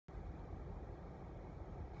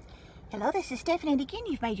Hello, this is Stephanie, and again,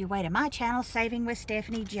 you've made your way to my channel, Saving with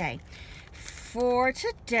Stephanie J. For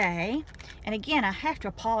today, and again, I have to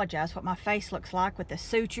apologize what my face looks like with the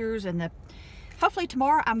sutures and the... Hopefully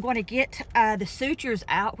tomorrow I'm going to get the sutures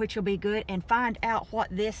out, which will be good, and find out what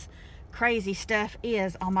this crazy stuff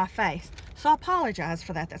is on my face. So I apologize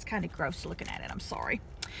for that. That's kind of gross looking at it. I'm sorry.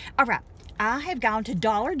 All right, I have gone to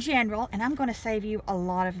Dollar General, and I'm going to save you a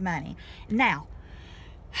lot of money. Now,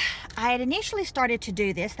 I had initially started to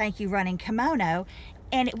do this, thank you running Kimono,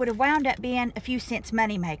 and it would have wound up being a few cents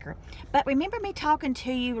moneymaker. But remember me talking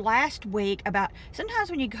to you last week about sometimes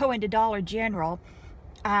when you go into Dollar General,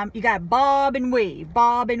 you got to bob and weave,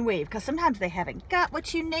 because sometimes they haven't got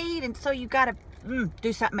what you need, and so you got to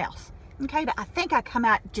do something else. Okay, but I think I come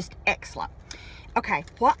out just excellent. Okay,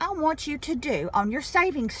 what I want you to do on your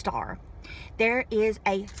Saving Star, there is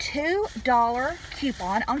a $2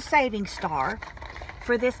 coupon on Saving Star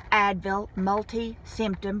for this Advil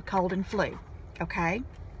multi-symptom cold and flu, okay?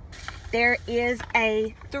 There is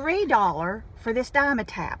a $3 for this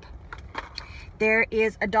Dimetapp. There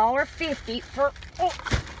is a $1.50 for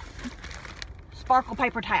sparkle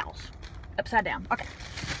paper towels, upside down, okay.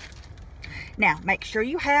 Now, make sure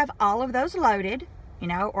you have all of those loaded, you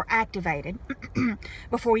know, or activated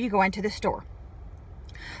before you go into the store.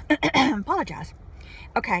 Apologize.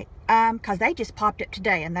 Okay, because they just popped up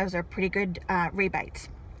today, and those are pretty good rebates,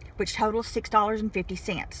 which totals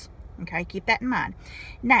 $6.50. Okay, keep that in mind.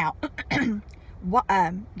 Now,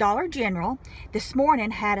 Dollar General this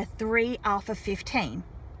morning had a 3 off of 15.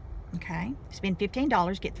 Okay, spend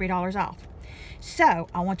 $15, get $3 off. So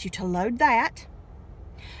I want you to load that.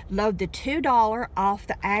 Load the $2 off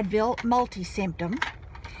the Advil multi-symptom,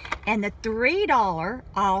 and the $3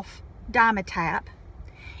 off Dimetapp,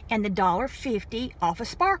 and the $1.50 off a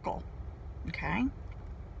Sparkle. Okay.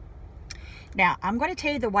 Now, I'm going to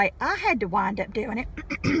tell you the way I had to wind up doing it,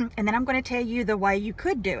 and then I'm going to tell you the way you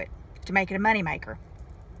could do it to make it a moneymaker.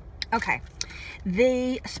 Okay.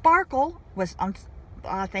 The Sparkle was on,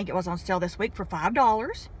 I think it was on sale this week for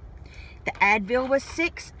 $5. The Advil was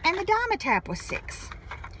 $6, and the Dimetapp was $6.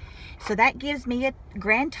 So that gives me a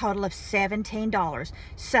grand total of $17.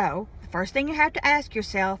 So, the first thing you have to ask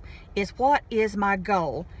yourself is, what is my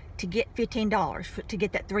goal to get $15, to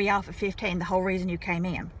get that 3 off of 15, the whole reason you came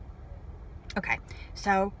in? Okay,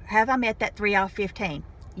 so have I met that 3 off 15?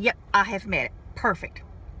 Yep, I have met it. Perfect.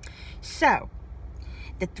 So,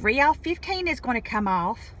 the 3 off 15 is going to come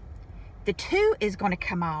off, the 2 is going to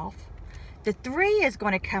come off, the 3 is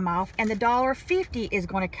going to come off, and the $1.50 is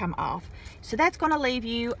going to come off. So that's going to leave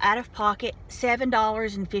you out of pocket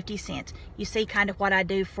 $7.50. You see kind of what I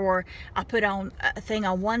do for, I put on a thing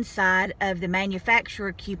on one side of the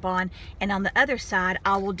manufacturer coupon, and on the other side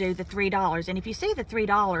I will do the $3. And if you see the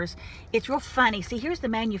 $3, it's real funny. See, here's the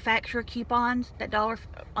manufacturer coupons, that $1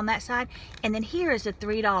 on that side, and then here is the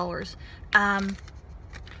 $3.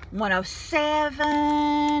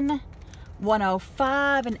 107,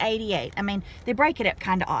 105, and 88. I mean, they break it up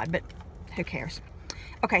kind of odd, but who cares?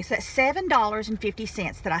 Okay, so that's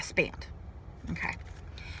 $7.50 that I spent. Okay,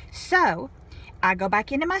 so I go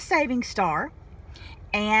back into my Saving Star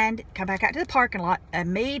and come back out to the parking lot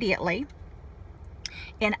immediately,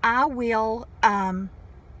 and I will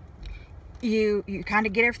you kind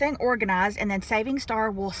of get everything organized, and then Saving Star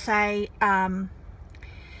will say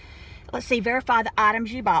let's see, verify the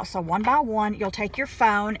items you bought. So one by one, you'll take your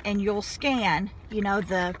phone and you'll scan, you know,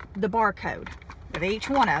 the barcode of each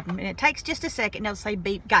one of them. And it takes just a second, and it'll say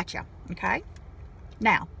beep, gotcha. Okay?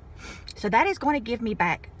 Now, so that is going to give me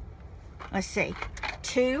back, let's see,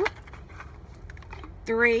 2,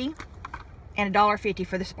 3, and $1.50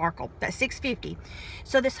 for the Sparkle. That's $6.50.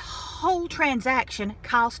 So this whole transaction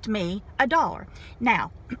cost me $1.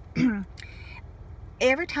 Now,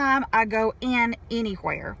 every time I go in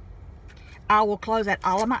anywhere, I will close out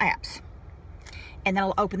all of my apps, and then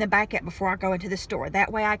I'll open them back up before I go into the store.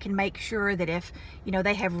 That way I can make sure that if, you know,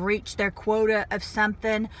 they have reached their quota of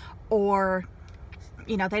something, or,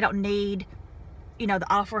 you know, they don't need, you know,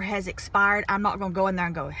 the offer has expired, I'm not going to go in there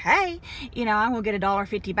and go, hey, you know, I'm going to get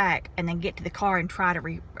 $1.50 back, and then get to the car and try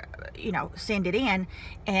to, you know, send it in,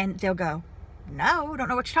 and they'll go, no, don't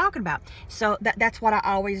know what you're talking about. So that's what I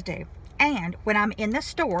always do. And when I'm in the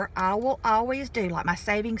store, I will always do like my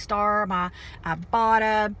Saving Star, my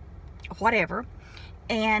Ibotta, whatever,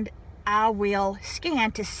 and I will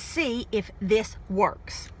scan to see if this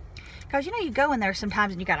works. Because, you know, you go in there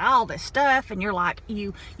sometimes and you got all this stuff, and you're like,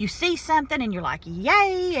 you see something and you're like,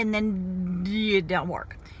 yay, and then it don't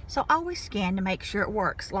work. So I always scan to make sure it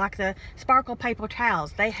works. Like the Sparkle paper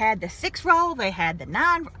towels, they had the 6 roll, they had the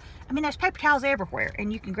 9. I mean, there's paper towels everywhere,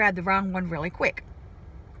 and you can grab the wrong one really quick.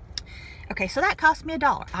 Okay, so that cost me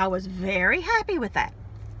 $1. I was very happy with that.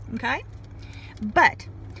 Okay, but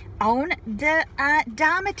on the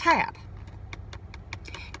Dimetapp,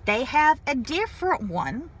 they have a different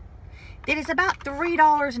one that is about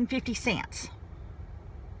 $3.50.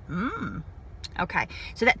 Okay,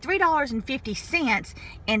 so that $3.50,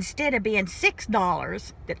 instead of being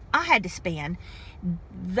 $6 that I had to spend,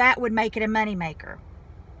 that would make it a moneymaker.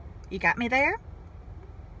 You got me there?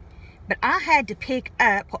 But I had to pick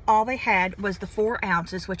up, all they had was the 4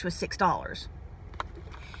 ounces, which was $6.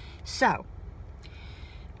 So,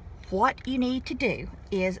 what you need to do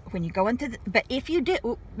is, when you go into the, but if you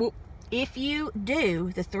do the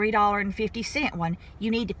 $3.50 one,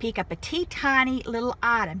 you need to pick up a teeny little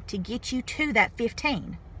item to get you to that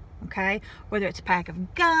 15. Okay, whether it's a pack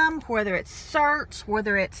of gum, whether it's certs,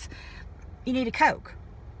 whether it's, you need a Coke.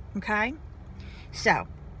 Okay, so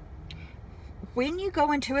when you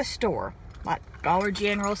go into a store like Dollar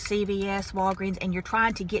General, CVS, Walgreens, and you're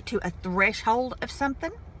trying to get to a threshold of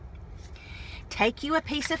something, take you a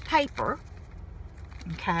piece of paper,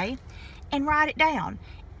 okay, and write it down.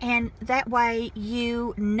 And that way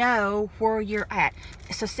you know where you're at.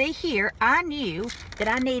 So see here, I knew that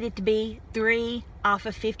I needed to be 3 off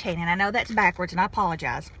of 15. And I know that's backwards, and I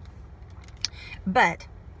apologize. But,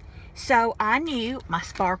 so I knew my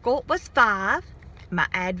Sparkle was 5, my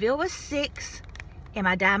Advil was 6, and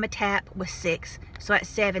my Dimetapp was 6. So that's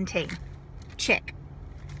 17. Check.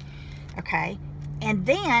 Okay. And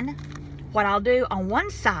then what I'll do on one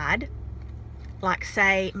side, like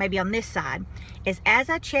say maybe on this side, is as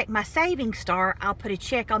I check my savings star, I'll put a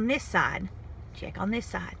check on this side, check on this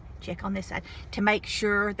side, check on this side, to make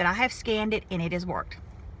sure that I have scanned it and it has worked.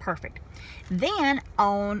 Perfect. Then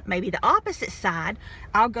on maybe the opposite side,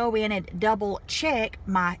 I'll go in and double check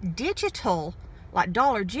my digital, like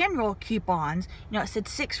Dollar General coupons. You know, it said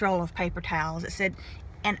 6 roll of paper towels. It said,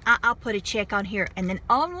 and I'll put a check on here. And then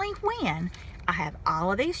only when I have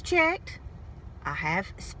all of these checked, I have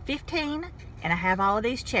 15, and I have all of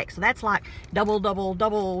these checked. So that's like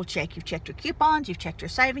double check. You've checked your coupons, you've checked your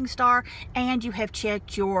savings star, and you have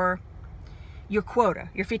checked your quota,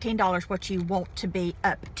 your $15, what you want to be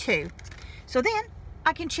up to. So then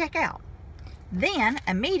I can check out. Then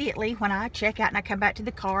immediately when I check out and I come back to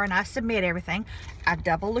the car and I submit everything, I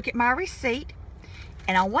double look at my receipt.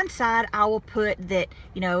 And on one side, I will put that,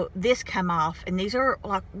 you know, this come off. And these are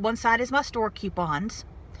like, one side is my store coupons,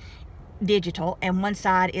 digital, and one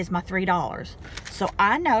side is my $3. So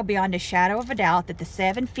I know beyond a shadow of a doubt that the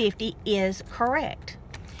 $7.50 is correct.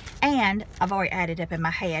 And I've already added up in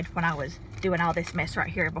my head when I was doing all this mess right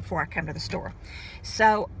here before I come to the store.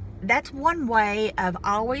 So that's one way of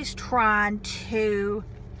always trying to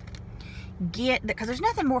get, because there's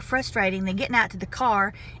nothing more frustrating than getting out to the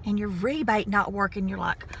car and your rebate not working. You're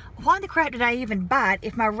like, why the crap did I even buy it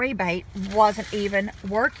if my rebate wasn't even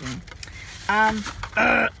working?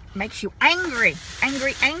 Makes you angry,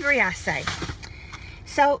 I say.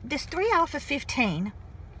 So this 3 off of 15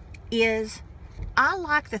 is, I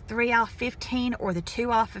like the 3 off 15 or the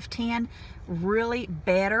 2 off of 10 really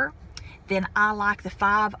better than I like the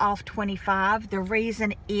 5 off 25. The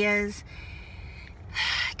reason is,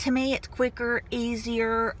 to me, it's quicker,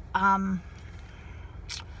 easier.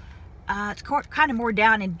 It's kind of more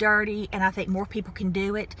down and dirty, and I think more people can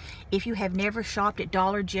do it. If you have never shopped at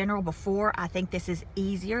Dollar General before, I think this is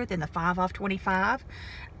easier than the 5 off 25.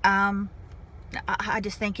 I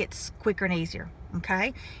just think it's quicker and easier,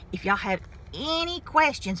 okay? If y'all have any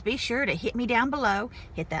questions, be sure to hit me down below.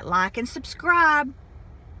 Hit that like and subscribe.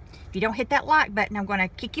 If you don't hit that like button, I'm going to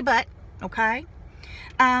kick your butt, okay?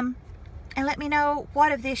 And let me know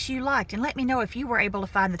what of this you liked. And let me know if you were able to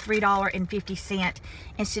find the $3.50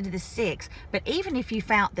 instead of the 6. But even if you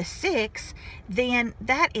found the 6, then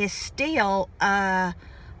that is still, oh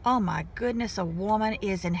my goodness, a woman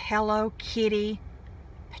is in Hello Kitty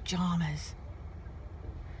pajamas.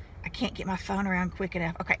 I can't get my phone around quick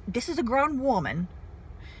enough. Okay, this is a grown woman,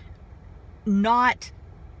 not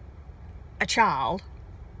a child.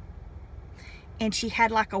 And she had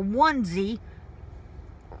like a onesie,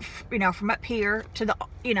 you know, from up here to the,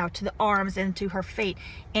 you know, to the arms and to her feet,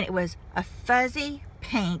 and it was a fuzzy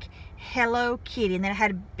pink Hello Kitty, and then it had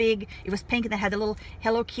a big, it was pink, and then it had the little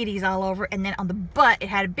Hello Kitties all over, and then on the butt it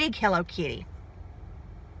had a big Hello Kitty.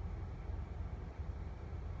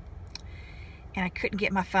 And I couldn't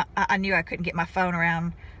get my phone, I knew I couldn't get my phone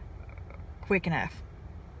around quick enough.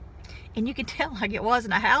 And you could tell like it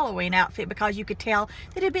wasn't a Halloween outfit because you could tell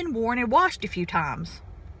that it had been worn and washed a few times.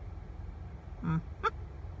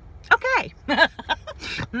 Okay.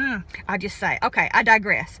 I'll just say, okay, I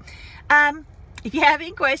digress. If you have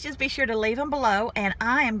any questions, be sure to leave them below, and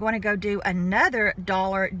I am going to go do another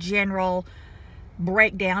Dollar General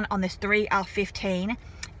breakdown on this 3 off 15,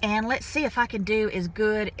 and let's see if I can do as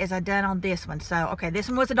good as I done on this one. So, okay, this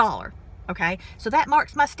one was $1. Okay, so that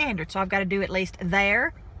marks my standard, so I've got to do at least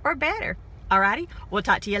there or better. Alrighty, we'll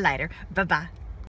talk to you later. Bye-bye.